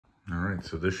All right,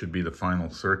 so this should be the final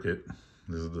circuit.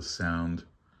 This is the sound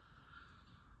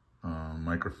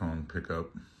microphone pickup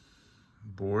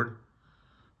board.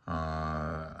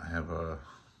 I have a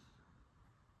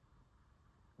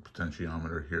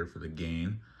potentiometer here for the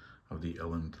gain of the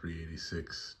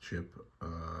LM386 chip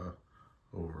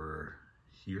over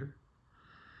here.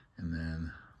 And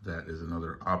then that is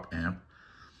another op amp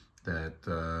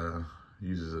that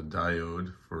uses a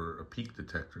diode for a peak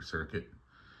detector circuit.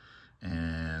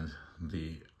 And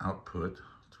the output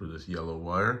through this yellow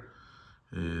wire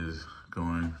is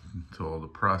going to all the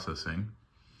processing,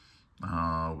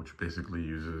 which basically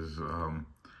uses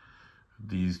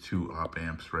these two op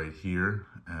amps right here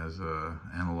as a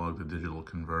analog to digital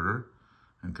converter,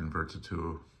 and converts it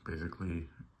to basically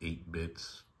 8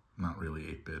 bits, not really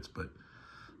 8 bits, but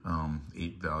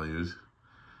 8 values.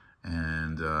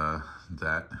 And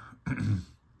that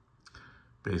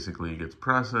basically gets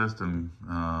processed and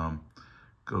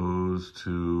goes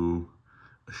to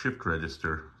a shift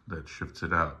register that shifts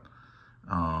it out.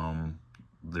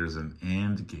 There's an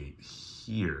AND gate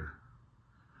here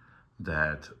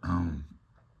that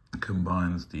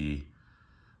combines the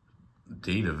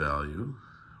data value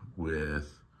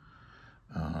with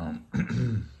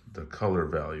the color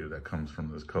value that comes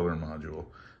from this color module.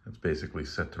 It's basically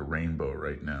set to rainbow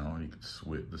right now. You can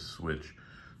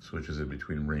switches it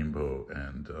between rainbow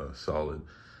and solid,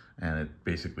 and it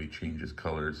basically changes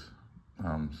colors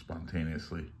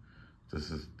spontaneously.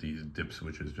 These dip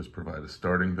switches just provide a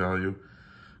starting value.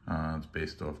 It's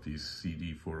based off these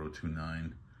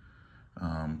CD4029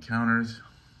 counters,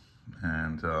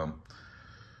 and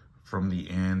from the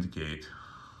AND gate,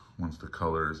 once the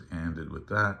color is ANDed with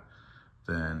that,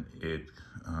 then it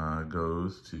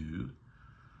goes to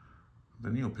the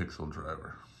Neopixel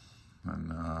driver,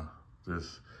 and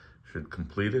this should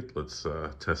complete it. Let's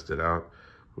test it out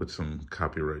with some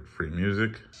copyright-free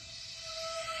music.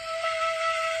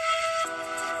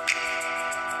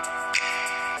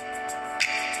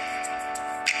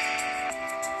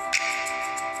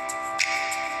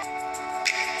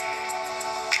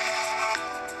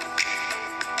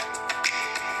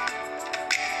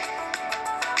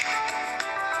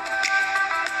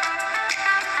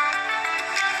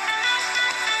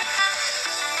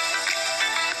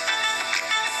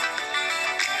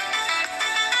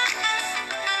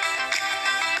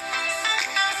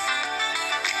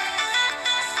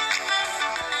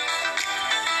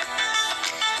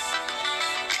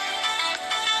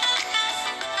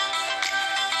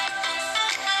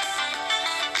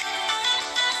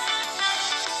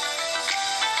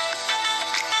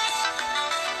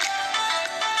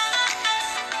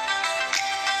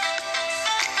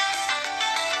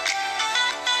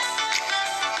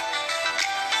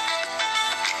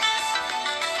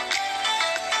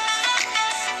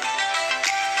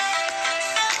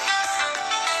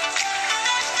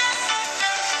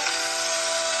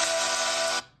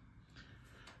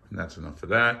 And that's enough for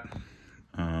that.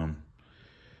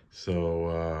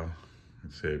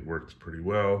 I'd say it works pretty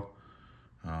well.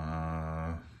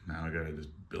 Now I gotta just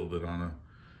build it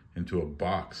into a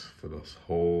box for this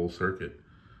whole circuit.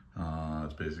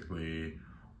 It's basically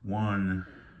one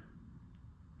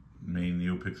main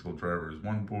Neopixel driver is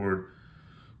one board,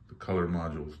 the color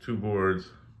module is 2 boards,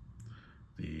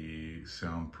 the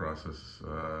sound processing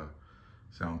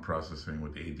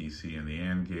with ADC and the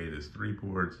AND gate is 3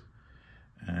 boards,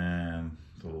 and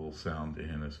the little sound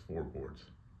in is 4 boards.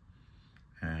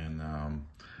 And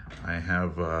I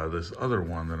have this other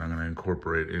one that I'm going to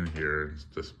incorporate in here. It's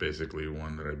just basically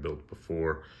one that I built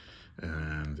before,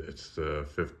 and it's the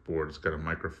 5th board. It's got a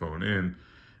microphone in,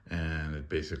 and it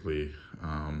basically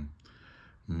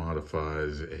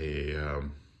modifies a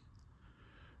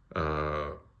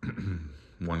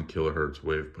 1 kilohertz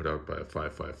wave put out by a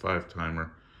 555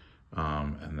 timer,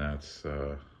 and that's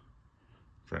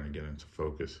trying to get into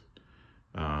focus,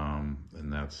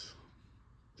 and that's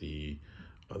the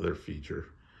other feature.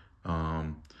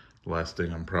 The last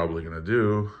thing I'm probably going to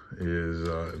do is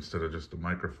instead of just a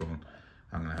microphone,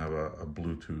 I'm going to have a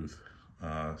Bluetooth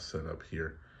set up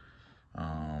here,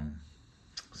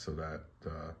 so that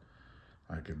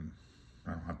I don't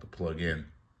have to plug in.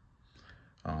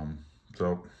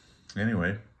 So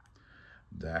anyway,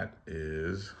 that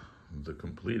is the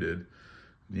completed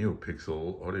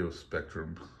Neopixel audio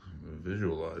spectrum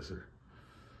visualizer,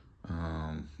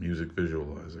 music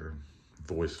visualizer,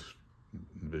 voice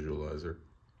visualizer.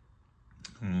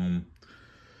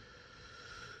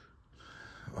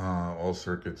 All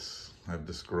circuits I've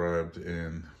described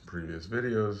in previous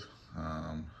videos.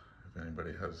 If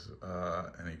anybody has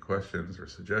any questions or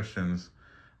suggestions,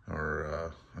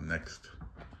 or an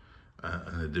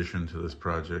addition to this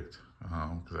project,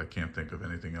 because I can't think of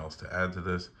anything else to add to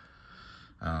this.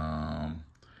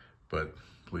 But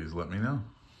please let me know.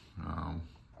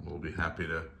 We'll be happy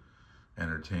to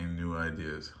entertain new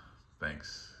ideas.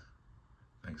 Thanks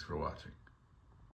for watching.